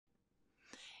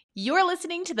You're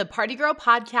listening to the Party Girl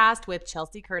Podcast with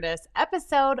Chelsea Curtis,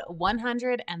 episode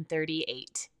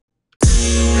 138.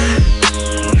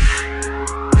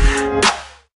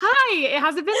 Hi, it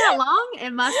hasn't been that long?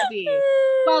 It must be.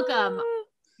 Welcome.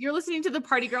 You're listening to the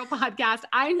Party Girl Podcast.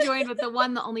 I'm joined with the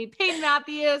one, the only Peyton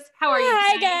Matthews. How are you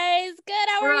Hi, today? guys. Good.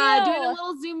 How are We're you? doing a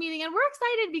little Zoom meeting, and we're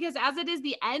excited because as it is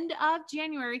the end of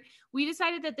January, we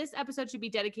decided that this episode should be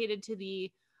dedicated to the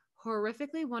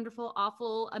horrifically wonderful,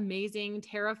 awful, amazing,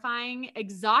 terrifying,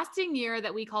 exhausting year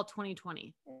that we call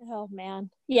 2020. Oh, man.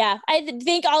 Yeah, I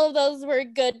think all of those were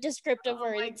good descriptive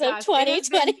words of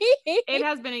 2020. It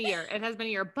has been a year. It has been a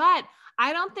year, but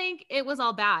I don't think it was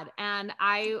all bad. And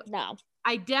I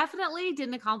definitely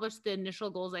didn't accomplish the initial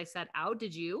goals I set out.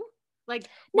 Did you? Like,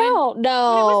 when it was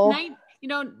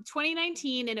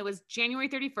 2019 and it was January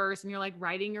 31st and you're like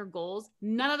writing your goals,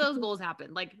 none of those goals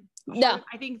happened. Like, no,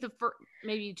 I think the first,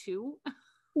 maybe two.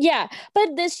 Yeah, but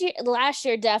last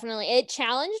year, definitely it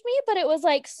challenged me, but it was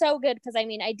like so good because I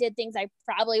mean, I did things I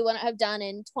probably wouldn't have done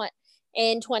in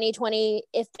 2020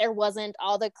 if there wasn't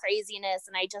all the craziness.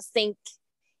 And I just think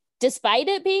despite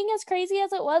it being as crazy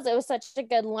as it was such a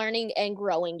good learning and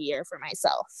growing year for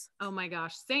myself. Oh my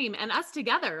gosh, same. And us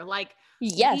together, like,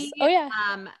 yes.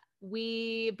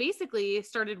 We basically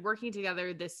started working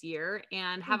together this year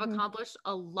and have accomplished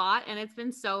a lot, and it's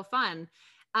been so fun.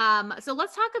 So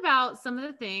let's talk about some of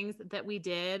the things that we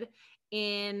did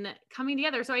in coming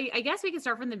together. So I guess we can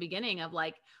start from the beginning of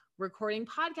like recording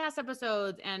podcast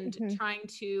episodes and trying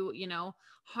to,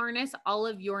 harness all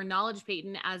of your knowledge,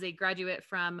 Peyton, as a graduate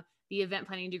from the event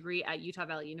planning degree at Utah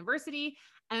Valley University,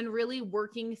 and really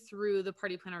working through the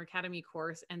Party Planner Academy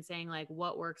course and saying like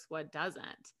what works, what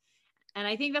doesn't. And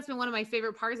I think that's been one of my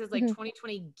favorite parts is like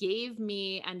 2020 gave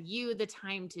me and you the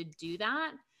time to do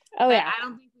that. Oh, but yeah. I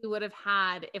don't think we would have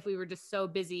had if we were just so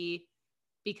busy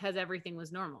because everything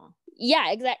was normal.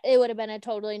 Yeah, exactly. It would have been a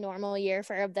totally normal year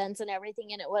for events and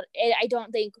everything. And I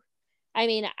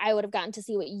would have gotten to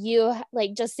see what you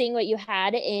like, just seeing what you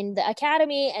had in the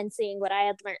academy and seeing what I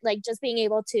had learned, like just being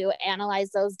able to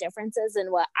analyze those differences and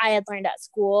what I had learned at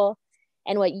school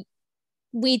and what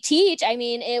we teach. I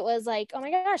mean, it was like, oh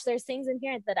my gosh, there's things in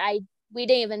here that we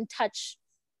didn't even touch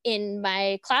in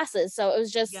my classes. So it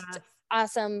was just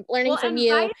awesome learning from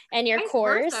you and your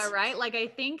course. Versa, right? Like, I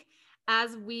think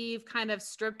as we've kind of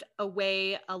stripped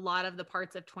away a lot of the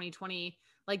parts of 2020,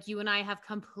 like you and I have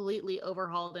completely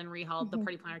overhauled and rehauled the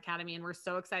Party Planner Academy. And we're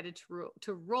so excited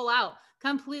to roll out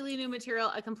completely new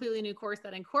material, a completely new course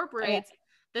that incorporates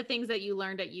the things that you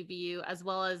learned at UVU, as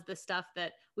well as the stuff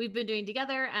that we've been doing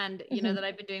together and, that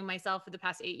I've been doing myself for the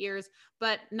past 8 years,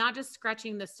 but not just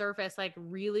scratching the surface, like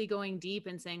really going deep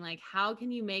and saying like, how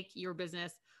can you make your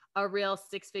business a real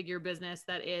 6-figure business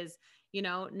that is,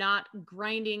 not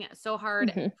grinding so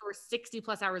hard for 60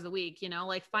 plus hours a week,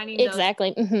 like finding those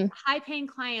high paying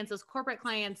clients, those corporate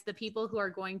clients, the people who are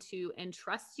going to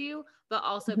entrust you, but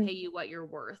also pay you what you're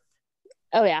worth.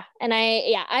 Oh yeah. And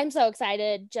I'm so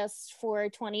excited just for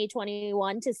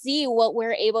 2021 to see what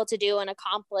we're able to do and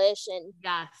accomplish and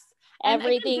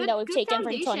everything that we've taken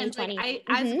from 2020. Like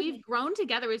as we've grown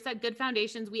together, we've set good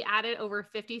foundations. We added over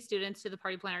 50 students to the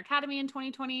Party Planner Academy in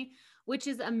 2020, which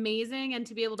is amazing. And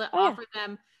to be able to offer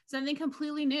them something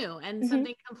completely new and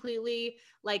something completely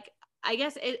like, I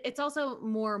guess it's also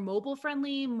more mobile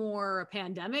friendly, more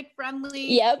pandemic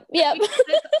friendly. Yep.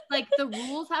 Like the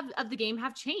rules of the game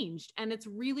have changed, and it's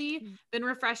really been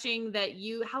refreshing that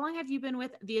how long have you been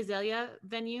with the Azalea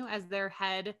venue as their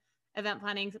head event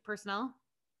planning personnel?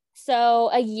 So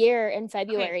a year in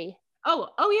February.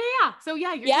 Okay. Oh yeah. So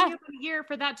yeah, you're taking up a year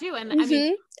for that too. And I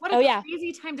mean, what a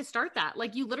crazy time to start that.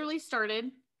 Like you literally started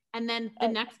and then the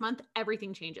next month,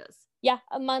 everything changes. Yeah,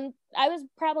 a month. I was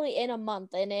probably in a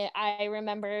month and I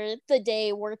remember the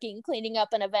day working, cleaning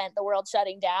up an event, the world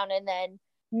shutting down, and then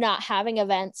not having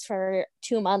events for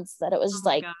 2 months that it was just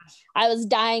like, I was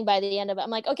dying by the end of it. I'm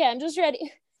like, okay, I'm just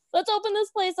ready. Let's open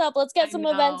this place up. Let's get some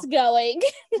events going.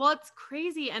 Well, it's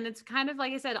crazy. And it's kind of,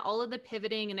 like I said, all of the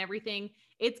pivoting and everything,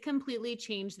 it's completely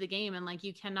changed the game. And like,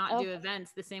 you cannot do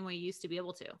events the same way you used to be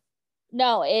able to.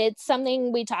 No, it's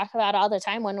something we talk about all the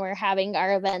time when we're having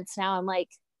our events now. I'm like,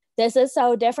 this is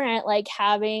so different. Like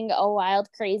having a wild,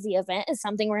 crazy event is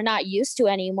something we're not used to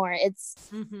anymore.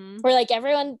 It's we're like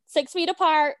everyone 6 feet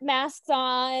apart, masks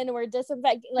on, we're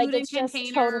disinfecting. Like it's just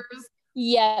totally,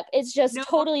 it's just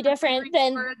totally different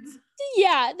than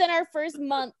our first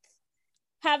month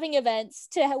having events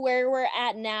to where we're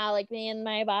at now. Like me and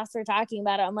my boss were talking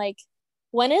about it. I'm like,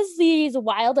 when is these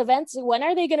wild events? When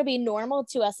are they going to be normal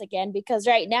to us again? Because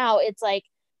right now it's like,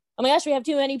 oh my gosh, we have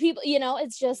too many people.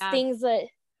 It's just things that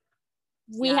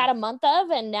we had a month of,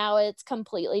 and now it's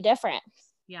completely different.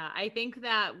 Yeah. I think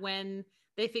that when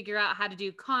they figure out how to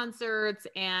do concerts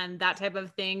and that type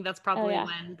of thing, that's probably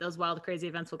when those wild, crazy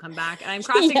events will come back. And I'm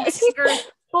crossing my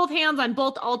fingers, both hands on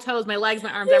both, all toes, my legs,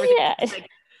 my arms, everything. Like,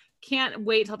 can't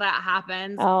wait till that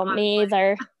happens. Oh, me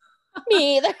either.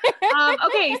 Me either.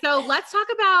 Okay, so let's talk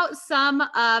about some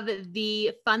of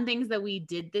the fun things that we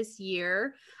did this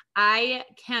year. I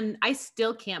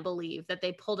still can't believe that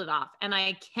they pulled it off. And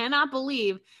I cannot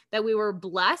believe that we were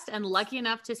blessed and lucky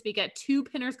enough to speak at 2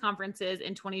 Pinners conferences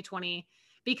in 2020,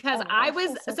 because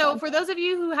so for those of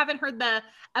you who haven't heard the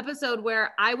episode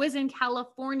where I was in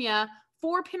California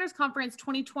for Pinners Conference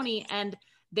 2020, and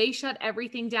they shut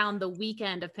everything down the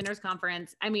weekend of Pinners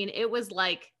Conference. I mean, it was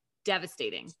like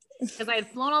devastating because I had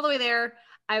flown all the way there.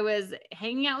 I was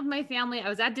hanging out with my family. I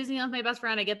was at Disneyland with my best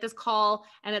friend. I get this call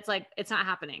and it's like, it's not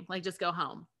happening. Like, just go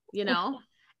home, you know?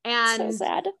 And so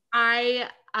sad. I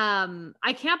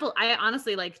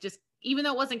honestly, like, just, even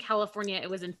though it wasn't California, it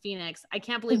was in Phoenix. I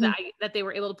can't believe that they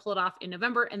were able to pull it off in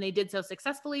November, and they did so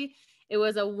successfully. It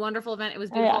was a wonderful event. It was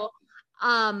beautiful.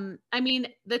 I mean,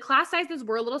 the class sizes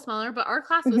were a little smaller, but our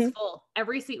class was full.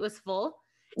 Every seat was full.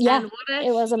 Yeah, and what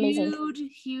it was amazing.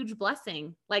 Huge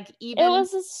blessing. Like, even it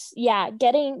was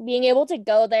being able to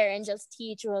go there and just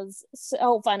teach was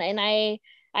so fun. And I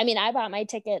mean, I bought my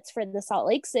tickets for the Salt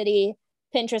Lake City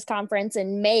Pinterest conference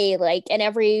in May, like, and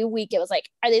every week it was like,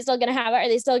 are they still gonna have it? Are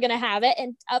they still gonna have it?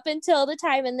 And up until the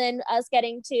time, and then us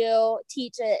getting to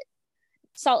teach at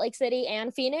Salt Lake City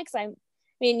and Phoenix, I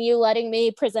mean, you letting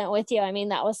me present with you, I mean,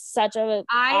 that was such an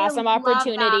awesome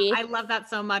opportunity. I love that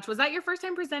so much. Was that your first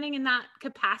time presenting in that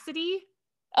capacity?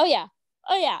 Oh yeah.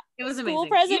 It was School amazing.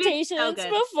 presentations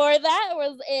before that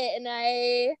was it, and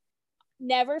I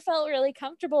never felt really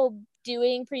comfortable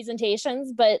doing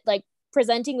presentations, but like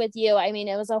presenting with you, I mean,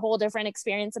 it was a whole different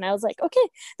experience, and I was like, okay,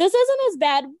 this isn't as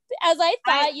bad as I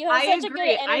thought. You have such a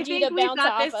good energy to bounce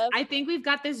off of. I think we've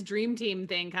got this dream team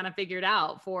thing kind of figured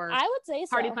out for, I would say,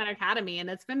 Party Planner Academy, and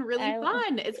it's been really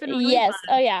fun. It's been really fun.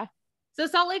 Oh yeah. So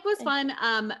Salt Lake was fun.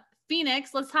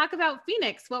 Phoenix, let's talk about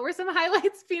Phoenix. What were some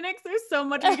highlights, Phoenix? There's so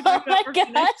much we can talk about for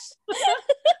Phoenix.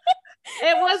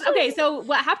 It was okay. So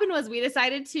what happened was we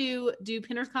decided to do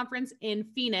Pinners Conference in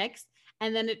Phoenix,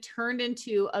 and then it turned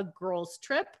into a girls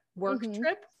trip,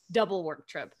 trip, double work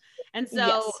trip. And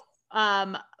so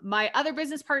my other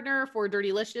business partner for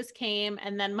Dirtylicious came,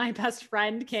 and then my best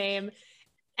friend came,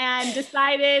 and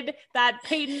decided that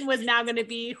Peyton was now going to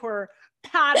be her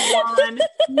Padawan,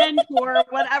 mentor,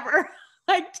 whatever.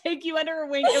 Like, take you under her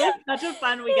wing. It was such a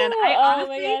fun weekend. I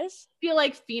honestly feel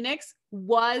like Phoenix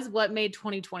was what made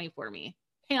 2020 for me.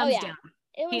 Hands down.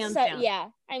 It was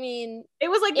I mean, it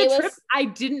was like the trip I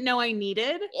didn't know I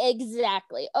needed.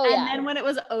 Exactly. And then when it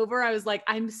was over, I was like,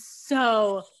 I'm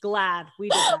so glad we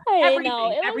did that. I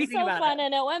know. It was so fun,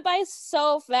 and it went by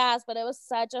so fast, but it was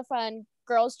such a fun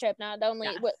girls trip. Not only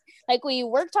like we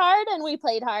worked hard and we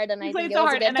played hard, and I think it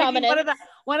was a good combination.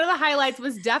 One of the highlights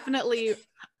was definitely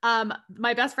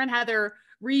my best friend Heather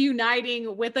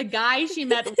reuniting with a guy she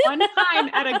met one time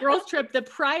at a girls trip the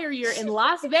prior year in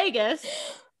Las Vegas.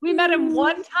 We met him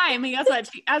one time, and guess what?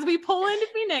 As we pull into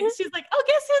Phoenix, she's like, "Oh,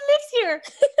 guess who lives here?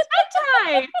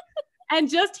 Hi. And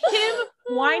just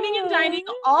him whining and dining,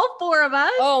 all 4 of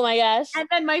us. Oh my gosh. And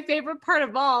then my favorite part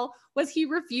of all was he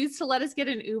refused to let us get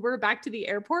an Uber back to the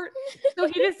airport. So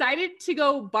he decided to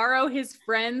go borrow his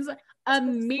friend's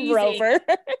amazing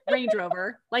Range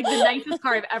Rover, like the nicest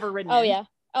car I've ever ridden in. Oh yeah.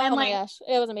 Oh my gosh.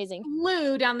 It was amazing.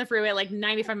 Flew down the freeway at like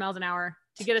 95 miles an hour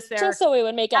to get us there. Just so we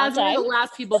would make it on time. As we were the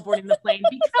last people boarding the plane,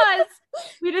 because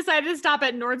we decided to stop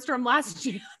at Nordstrom last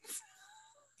chance.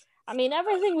 I mean,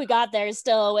 everything we got there is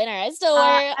still a winner. I still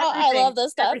wear, I love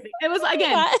this stuff. Everything. It was,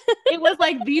 again, it was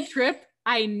like the trip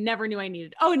I never knew I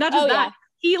needed. Oh, not just that. Yeah.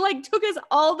 He like took us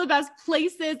all the best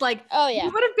places. Like, we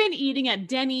would have been eating at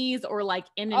Denny's or like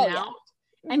In-N-Out.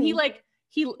 Yeah. And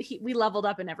we leveled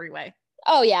up in every way.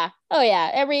 Oh yeah.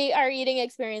 Our eating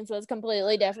experience was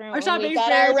completely different. Our shopping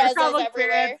experience, our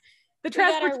everywhere. The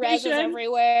transportation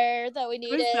everywhere that we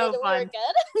needed. It was so fun.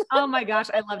 Good. Oh my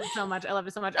gosh, I loved it so much.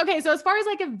 Okay, so as far as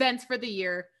like events for the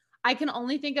year, I can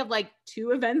only think of like 2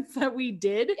 events that we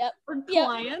did for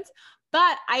clients.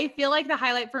 But I feel like the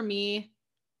highlight for me,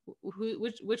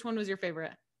 which one was your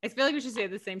favorite? I feel like we should say it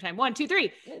at the same time. 1, 2,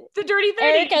 3. The Dirty 30.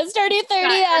 Erica's Dirty 30.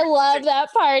 I love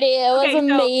that party. It was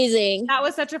amazing. So that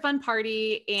was such a fun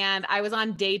party. And I was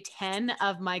on day 10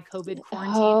 of my COVID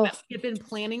quarantine. We had been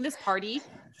planning this party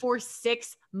for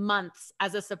 6 months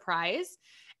as a surprise.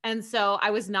 And so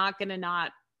I was not going to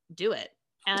not do it.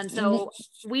 And so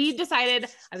we decided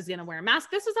I was going to wear a mask.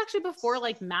 This was actually before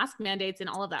like mask mandates and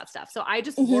all of that stuff. So I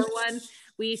just wore one.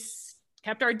 We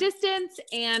kept our distance,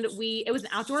 and it was an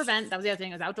outdoor event. That was the other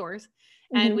thing, it was outdoors.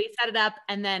 And we set it up.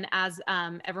 And then as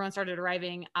everyone started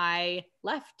arriving, I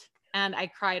left and I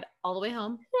cried all the way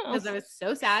home because I was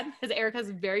so sad, because Erica's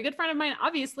a very good friend of mine,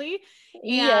 obviously.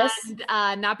 And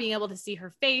not being able to see her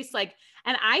face. Like,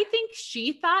 and I think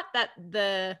she thought that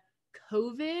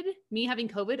me having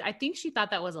COVID, I think she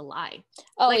thought that was a lie.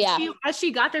 Oh, like, yeah. As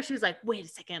she got there, she was like, wait a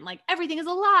second, like everything is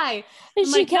a lie. And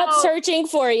she kept searching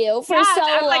for you for so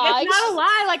long. Like, it's not a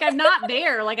lie. Like, I'm not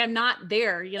there. Like, I'm not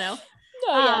there, you know?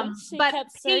 But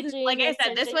kept searching, like I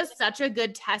said, this was such a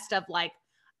good test of like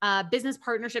business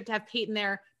partnership to have Peyton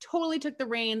there. Totally took the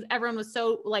reins. Everyone was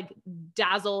so like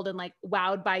dazzled and like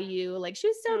wowed by you. Like, she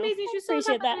was so amazing. She was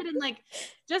so excited. And like,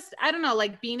 just, I don't know,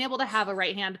 like being able to have a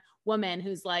right hand woman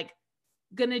who's like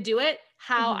gonna do it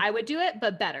how I would do it,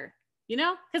 but better, you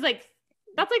know? Because like,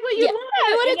 that's like what you want.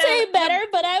 I wouldn't say better,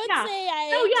 but I would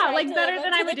say like better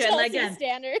than I would do it. Like, again,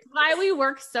 standard. Why we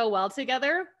work so well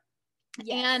together.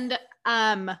 And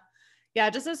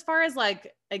just as far as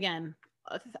like, again,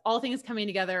 all things coming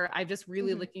together, I'm just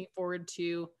really looking forward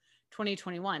to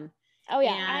 2021. Oh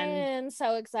yeah, I am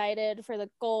so excited for the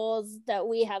goals that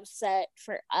we have set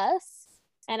for us,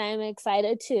 and I'm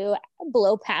excited to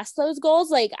blow past those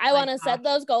goals. Like, I want to set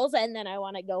those goals, and then I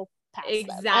want to go past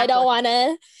them. I don't want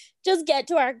to just get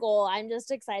to our goal. I'm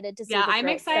just excited to see the I'm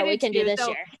excited that we can do this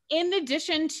year. In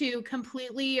addition to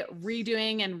completely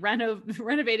redoing and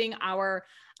renovating our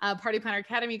Party Planner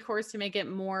Academy course to make it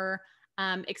more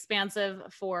expansive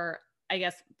for, I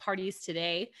guess, parties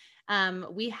today,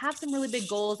 we have some really big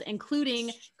goals,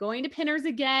 including going to Pinners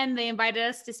again. They invited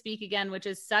us to speak again, which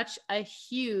is such a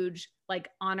huge like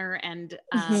honor, and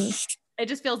it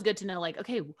just feels good to know like,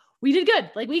 okay, we did good.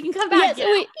 Like, we can come back.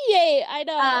 Yes, yay! I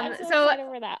know. I'm so excited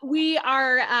for that. We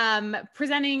are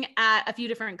presenting at a few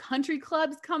different country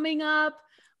clubs coming up.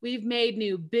 We've made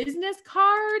new business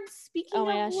cards. Speaking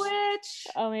of which,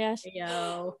 oh my gosh,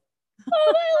 yo.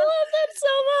 Oh, I love that so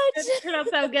much. It turned out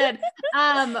so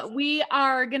good. We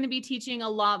are going to be teaching a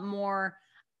lot more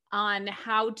on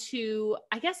how to,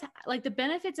 I guess, like the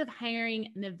benefits of hiring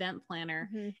an event planner,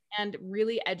 and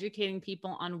really educating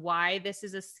people on why this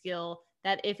is a skill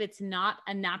that if it's not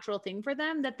a natural thing for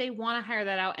them, that they want to hire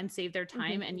that out and save their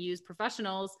time and use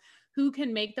professionals who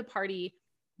can make the party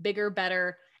bigger,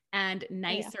 better, and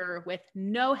nicer with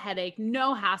no headache,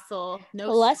 no hassle,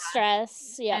 less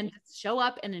stress. Yeah. And show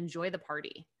up and enjoy the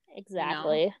party.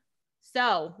 Exactly. You know?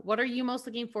 So what are you most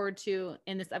looking forward to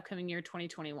in this upcoming year,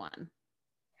 2021?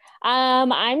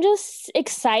 I'm just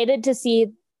excited to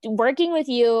see working with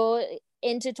you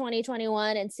into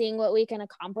 2021 and seeing what we can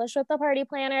accomplish with the Party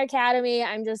Planner Academy.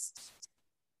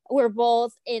 We're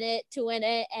both in it to win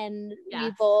it, and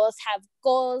we both have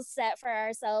goals set for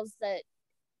ourselves that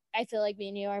I feel like me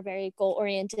and you are very goal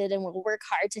oriented, and we'll work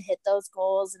hard to hit those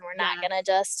goals, and we're not going to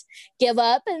just give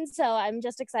up. And so I'm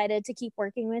just excited to keep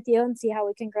working with you and see how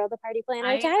we can grow the Party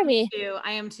Planner Academy.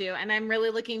 I am too. And I'm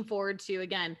really looking forward to,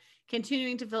 again,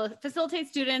 continuing to facilitate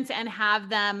students and have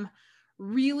them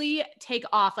really take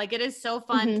off. Like, it is so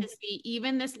fun to see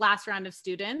even this last round of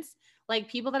students, like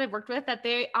people that I've worked with, that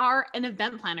they are an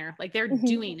event planner, like they're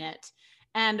doing it.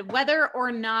 And whether or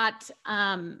not,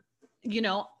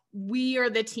 we are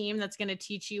the team that's going to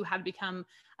teach you how to become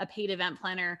a paid event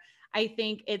planner, I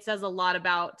think it says a lot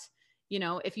about,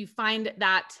 if you find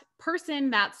that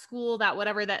person, that school, that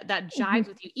whatever, that jives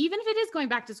with you, even if it is going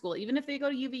back to school, even if they go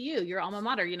to UVU, your alma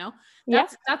mater,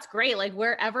 that's great. Like,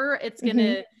 wherever it's going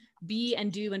to be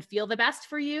and do and feel the best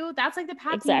for you, that's like the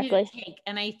path you need to take.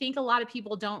 And I think a lot of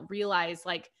people don't realize,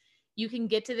 like, you can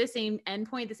get to the same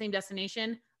endpoint, the same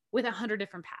destination with 100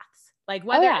 different paths. Like,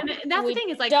 whether, and that's the thing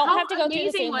is, like,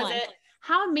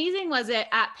 how amazing was it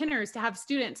at Pinners to have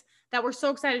students that were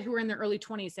so excited, who were in their early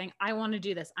 20s, saying, I want to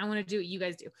do this. I want to do what you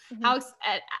guys do. How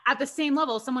at the same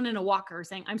level, someone in a walker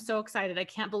saying, I'm so excited. I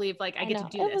can't believe I get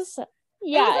to do this. It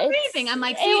was amazing. I'm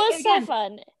like, it was so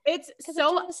fun. It's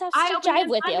so eye-opening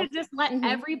with you. To just let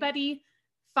everybody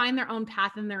find their own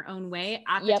path in their own way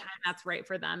at the time that's right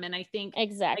for them. And I think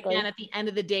again, at the end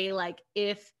of the day, like,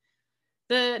 if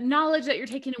the knowledge that you're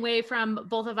taking away from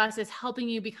both of us is helping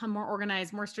you become more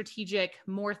organized, more strategic,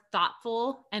 more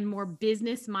thoughtful, and more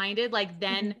business minded, like,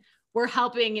 then we're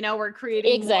helping, we're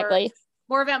creating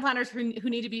more event planners who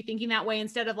need to be thinking that way,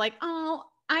 instead of like, oh,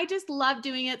 I just love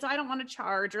doing it, so I don't want to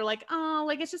charge, or like, oh,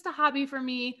 like, it's just a hobby for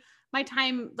me. My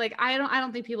time, like, I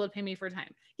don't think people would pay me for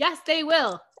time. Yes, they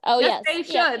will. Oh, yes, they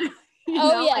should.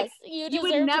 Yes. You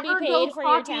would never go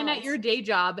clock in at your day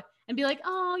job and be like,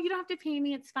 oh, you don't have to pay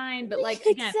me, it's fine. But like,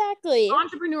 again,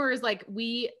 entrepreneurs, like,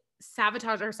 we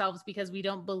sabotage ourselves because we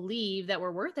don't believe that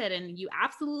we're worth it. And you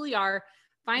absolutely are.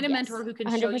 Find a Yes, mentor who can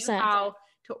 100%. show you how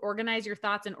to organize your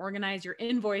thoughts and organize your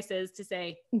invoices to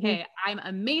say, hey, I'm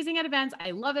amazing at events.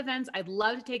 I love events. I'd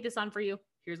love to take this on for you.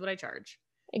 Here's what I charge.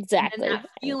 Exactly. And that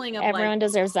feeling of everyone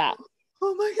deserves that.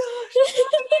 Oh my gosh,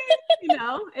 you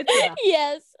know, it's the best.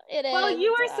 Yes, it is. Well,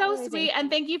 you are so amazing. sweet,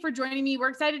 and thank you for joining me. We're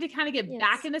excited to kind of get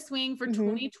back in the swing for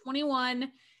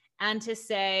 2021 and to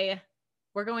say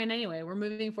we're going anyway. We're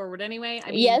moving forward anyway.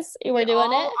 I mean, yes, we're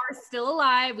doing it. Are still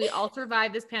alive. We all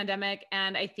survived this pandemic,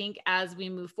 and I think as we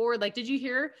move forward, like, did you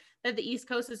hear that the East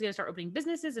Coast is going to start opening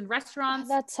businesses and restaurants?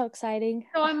 Oh, that's so exciting.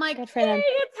 So I'm like, good for them.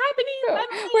 It's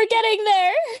happening. We're getting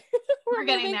there. We're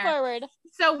getting moving there. forward.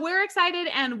 So we're excited,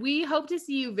 and we hope to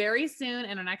see you very soon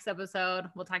in our next episode.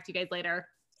 We'll talk to you guys later.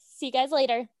 See you guys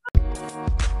later.